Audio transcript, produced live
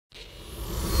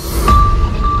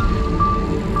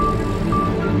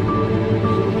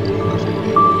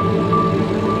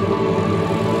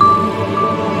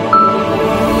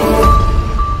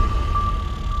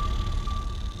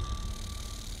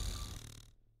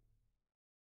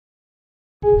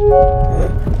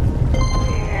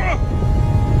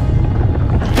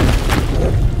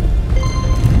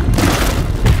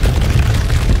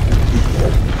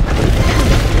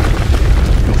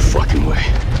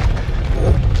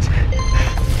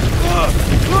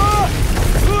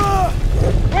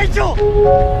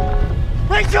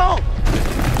Rachel!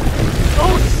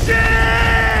 Oh shit!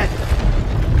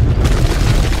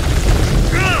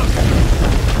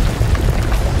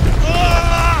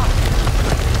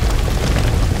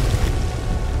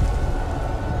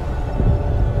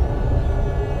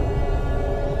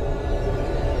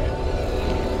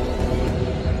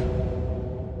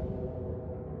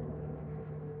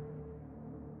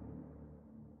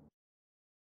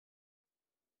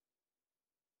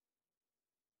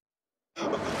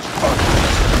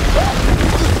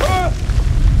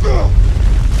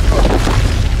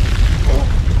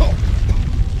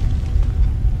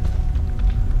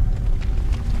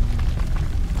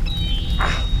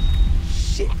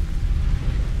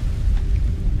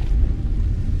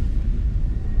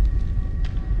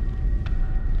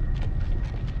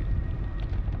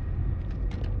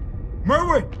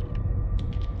 Merwin!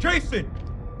 Jason!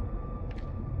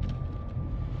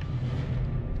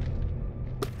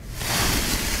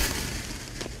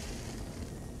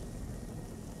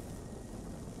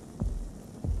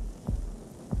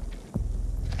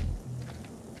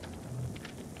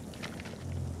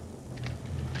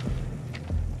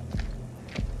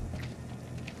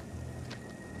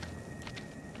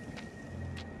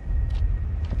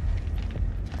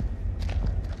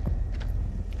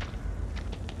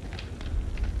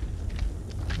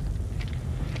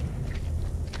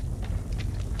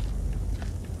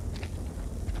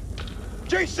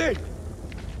 Jason!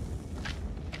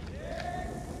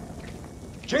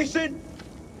 Jason!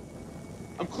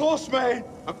 I'm close, man.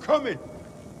 I'm coming.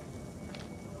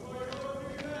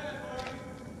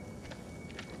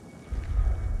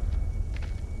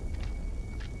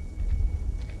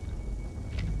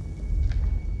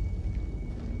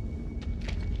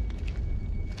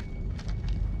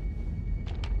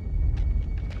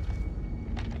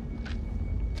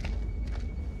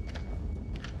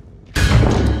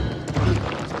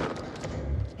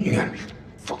 You gotta be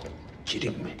fucking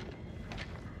kidding me.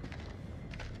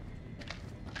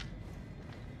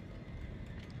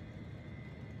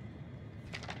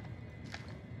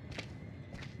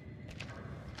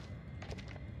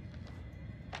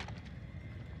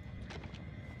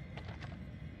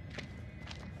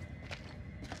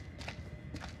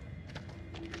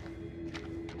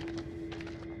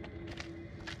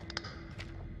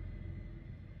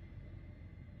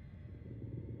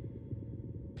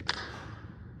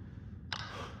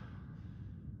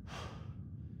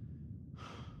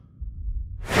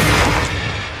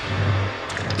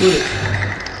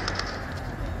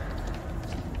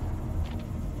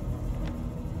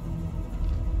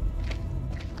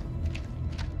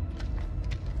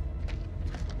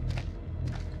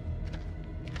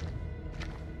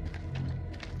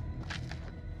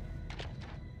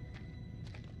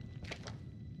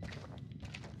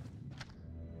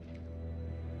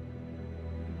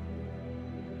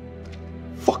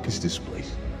 Fuck is this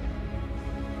place?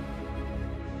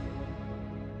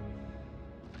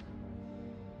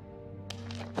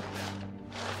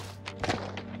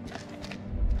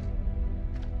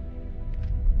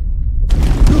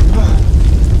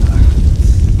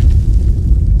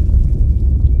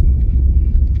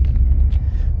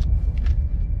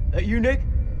 That you, Nick?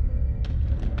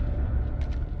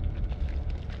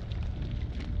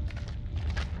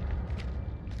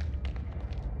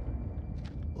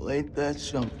 Well, ain't that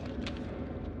something?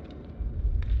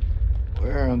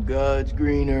 Where on God's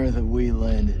green earth have we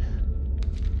landed?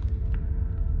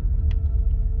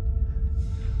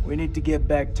 We need to get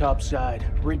back topside,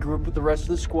 regroup with the rest of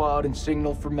the squad, and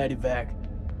signal for medevac.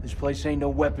 This place ain't no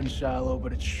weapons silo,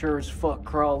 but it's sure as fuck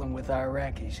crawling with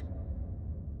Iraqis.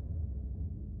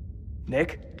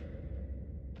 Nick?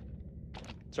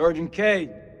 Sergeant K,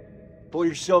 pull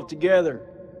yourself together.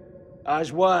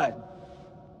 Eyes wide.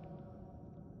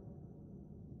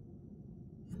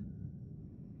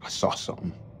 I saw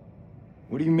something.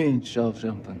 What do you mean, saw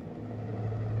something?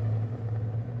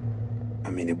 I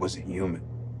mean, it wasn't human.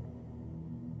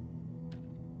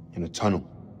 In a tunnel.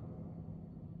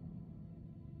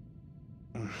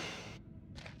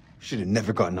 Should have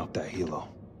never gotten up that helo.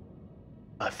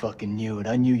 I fucking knew it.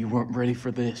 I knew you weren't ready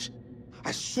for this.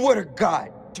 I swear to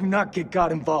God! Do not get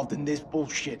God involved in this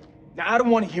bullshit. Now, I don't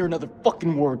want to hear another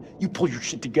fucking word. You pull your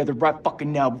shit together right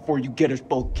fucking now before you get us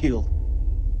both killed.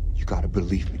 You gotta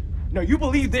believe me. No, you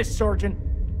believe this, Sergeant.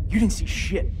 You didn't see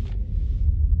shit.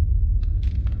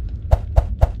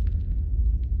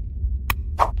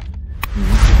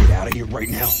 out of here right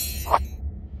now.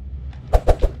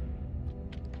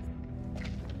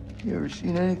 You ever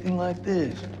seen anything like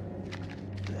this?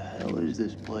 What the hell is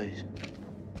this place?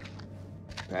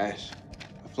 Pass.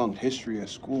 I flunked history at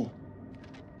school.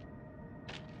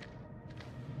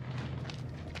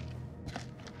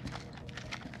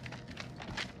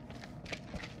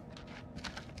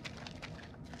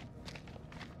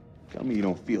 Tell me you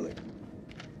don't feel it.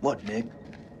 What, Nick?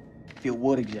 Feel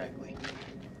what exactly?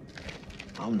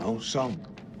 I don't know, some.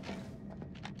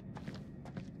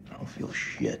 I don't feel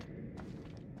shit.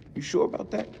 You sure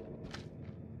about that?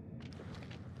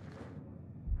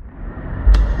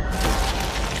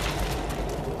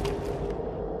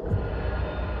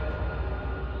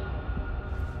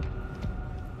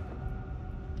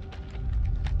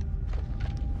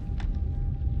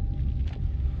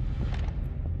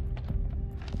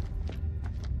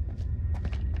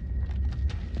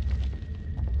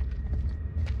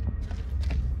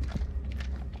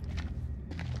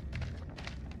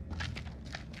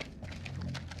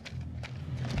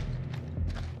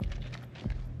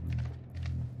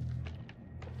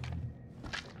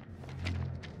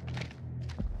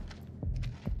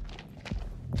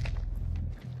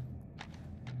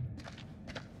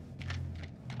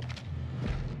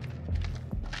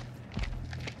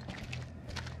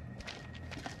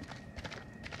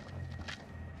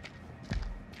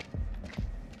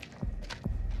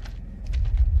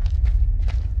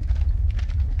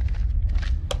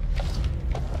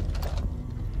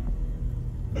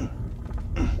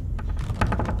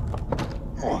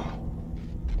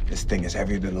 This thing is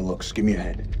heavier than it looks. Give me a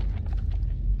hand.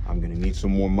 I'm gonna need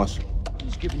some more muscle.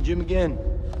 He's skipping Jim again.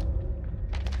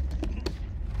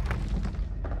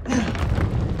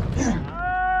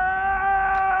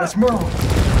 That's Merle.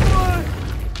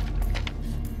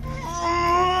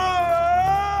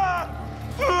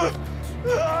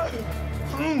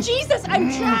 Jesus,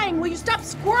 I'm trying. Will you stop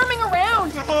squirming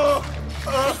around?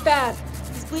 It's bad.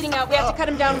 He's bleeding out. We have to cut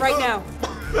him down right now.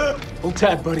 Hold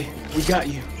tight, buddy. We got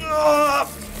you.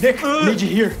 Nick, I need you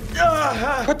here.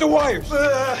 Cut the wires!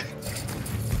 Oh,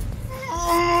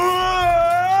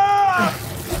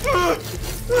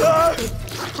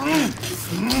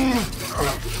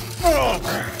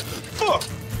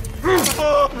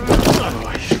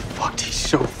 he's fucked. He's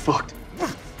so fucked.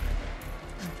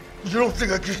 You don't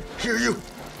think I can hear you?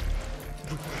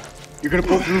 You're gonna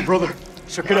pull through, brother.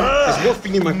 Suck it up. There's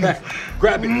morphine in my pack.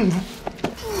 Grab it.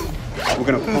 We're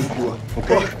gonna pump you up,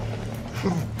 okay?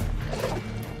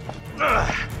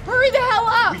 Hurry the hell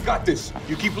up! We got this.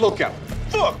 You keep lookout.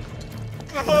 Fuck!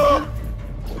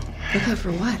 Lookout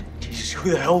for what? Jesus, who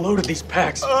the hell loaded these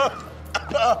packs? What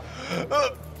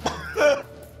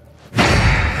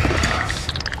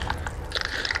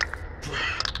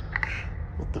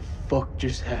the fuck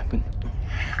just happened?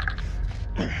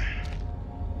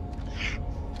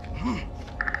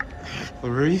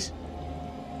 Clarice?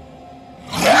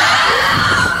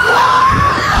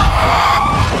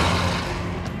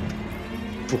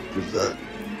 What was that?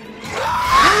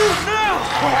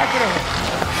 What happened to her?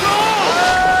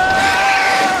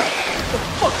 What the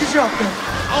fuck is out there?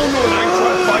 I don't know, and I ain't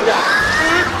trying to find out.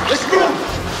 Let's go!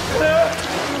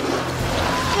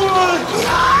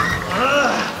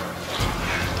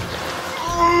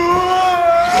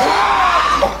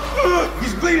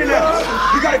 He's bleeding out.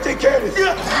 You gotta take care of this.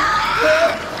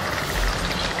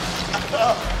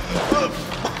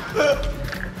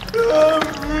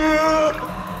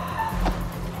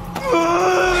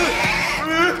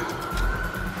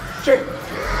 Shit.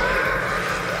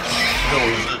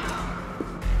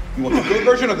 You want the good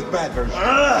version or the bad version?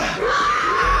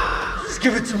 Just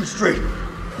give it to me straight.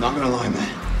 Not gonna lie, man.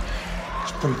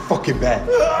 It's pretty fucking bad.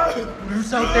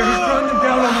 Who's out there? He's running them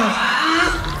down on us.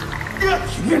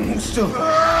 Man, move still.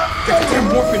 Get the damn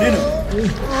morphine in him.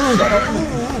 Shut up.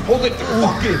 Hold it the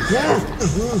fuck in.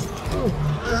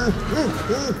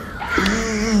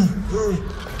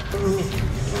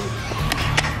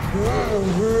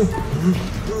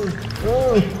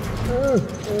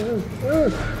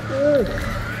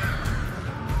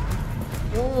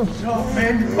 Oh,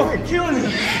 man, you're fucking killing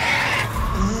him.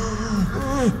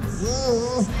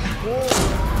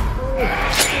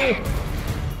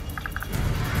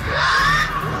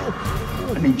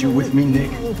 I need you with me,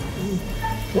 Nick.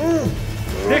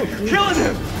 Nick, you're killing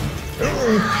him!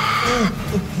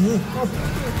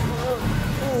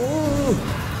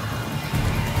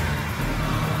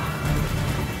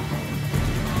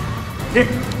 Nick,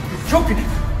 you're choking him!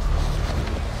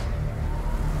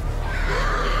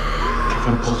 Can't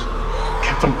find a pulse.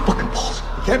 Can't find a fucking pulse. It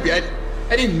can't be. I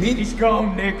didn't mean. He's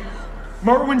gone, Nick.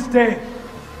 Merwin's dead.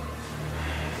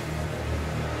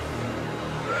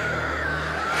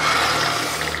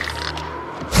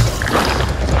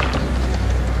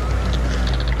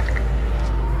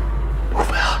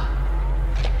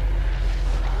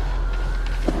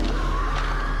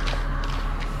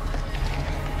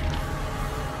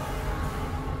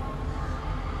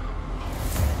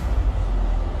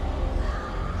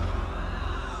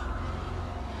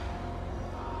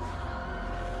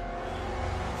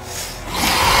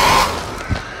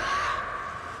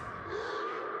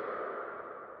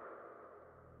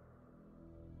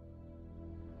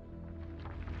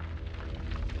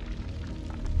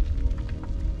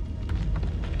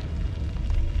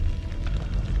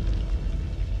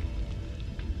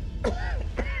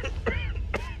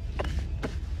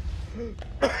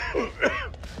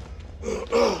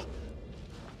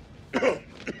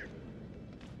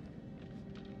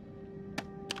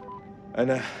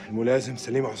 أنا الملازم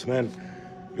سليم عثمان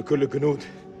لكل الجنود.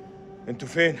 أنتوا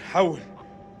فين؟ حول.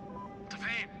 انت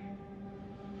فين؟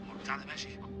 هو البتاع ده ماشي؟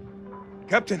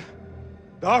 كابتن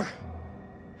دار،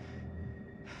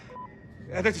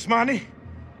 قادر تسمعني؟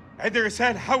 عد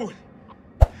الرسالة. حول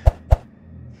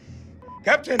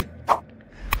كابتن.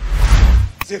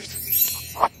 زفت.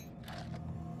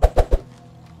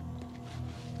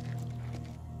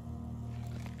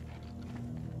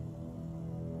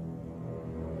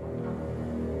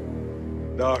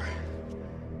 دار،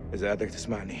 إذا قادر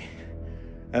تسمعني،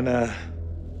 أنا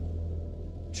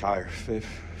مش عارف،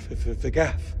 في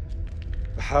كهف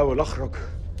بحاول أخرج.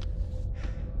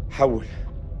 حول.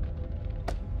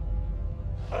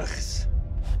 أخس.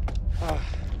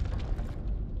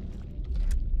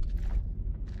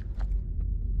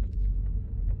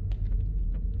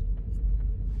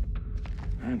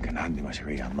 كان عندي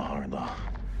مشاريع النهارده،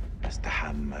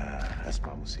 استحمى،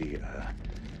 اسمع موسيقى،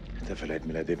 احتفل عيد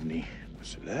ميلاد ابني،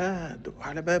 بس لا دقوا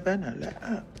على باب انا.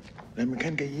 لا، لما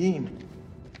كان جايين.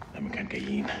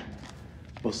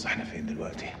 بص احنا فين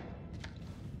دلوقتي؟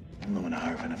 والله ما انا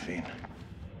عارف انا فين.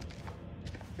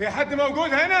 في حد موجود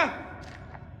هنا؟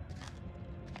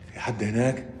 في حد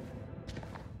هناك؟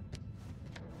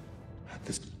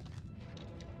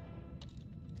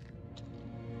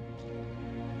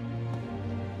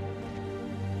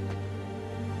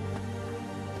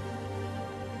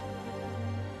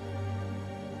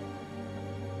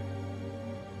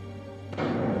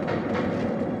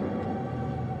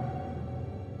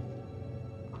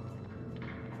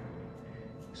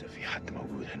 إذا في حد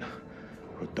موجود هنا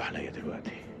رد عليا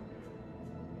دلوقتي.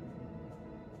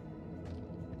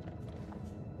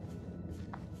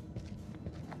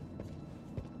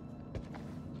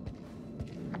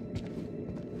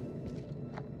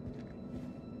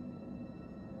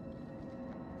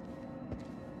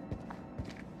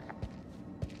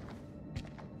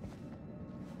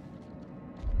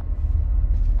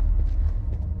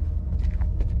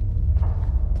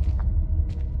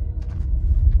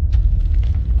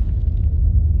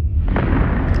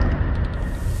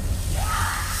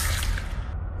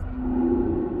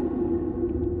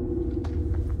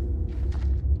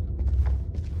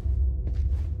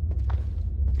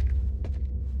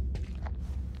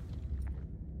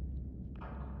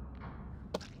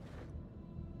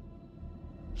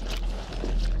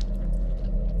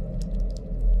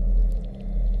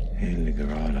 ايه اللي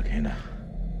جرالك هنا؟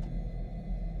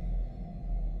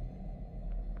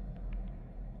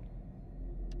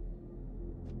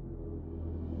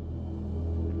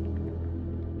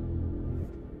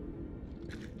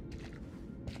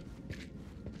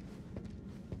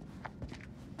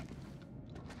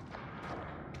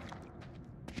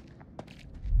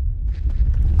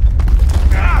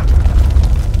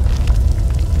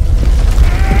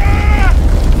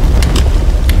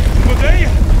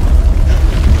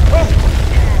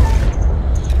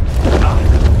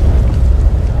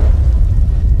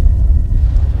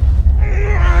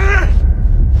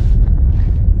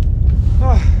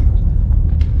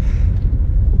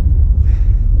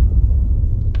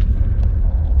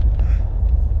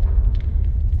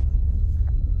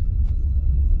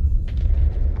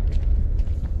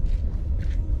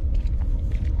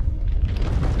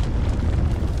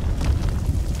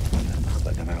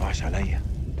 عليا.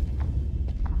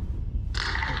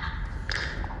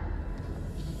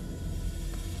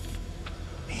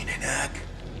 مين هناك؟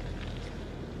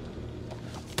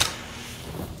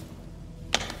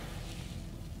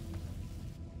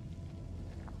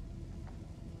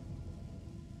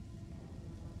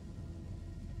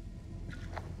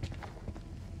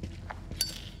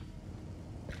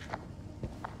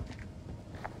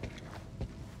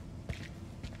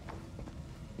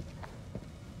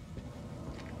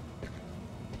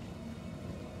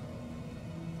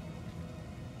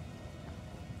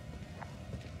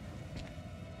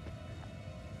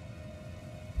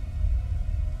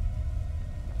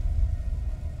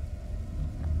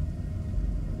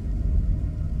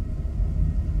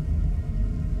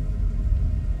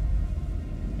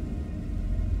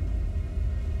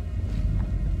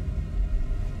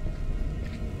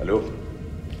 الو،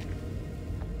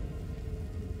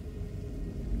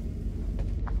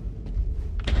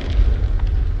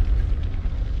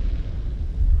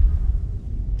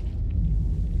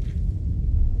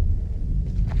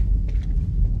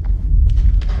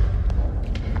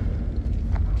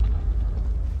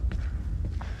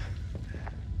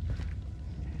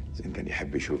 زين كان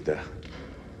يحب يشوف ده.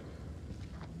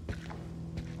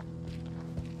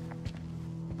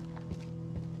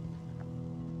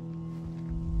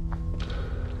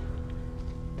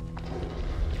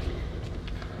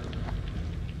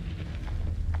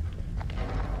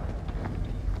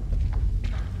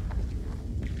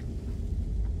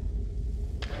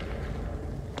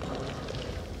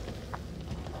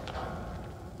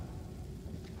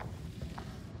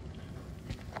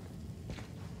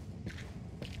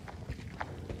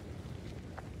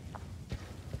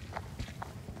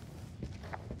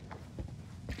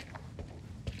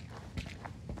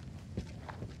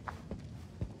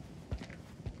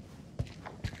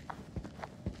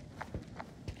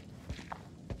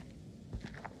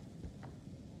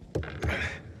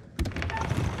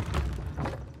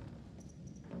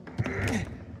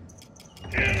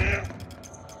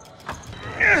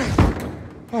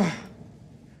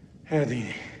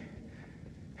 هاديني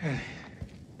هادي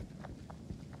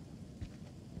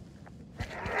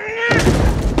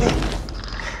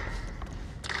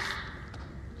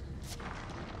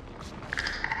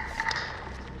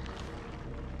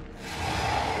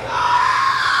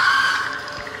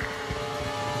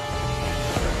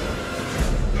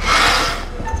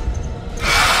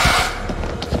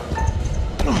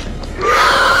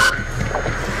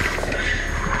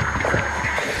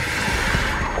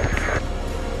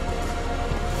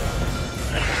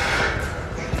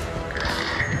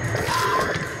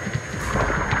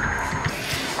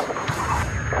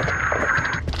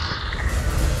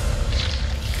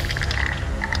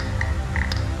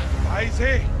عايز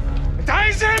ايه؟ انت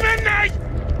عايز ايه مني؟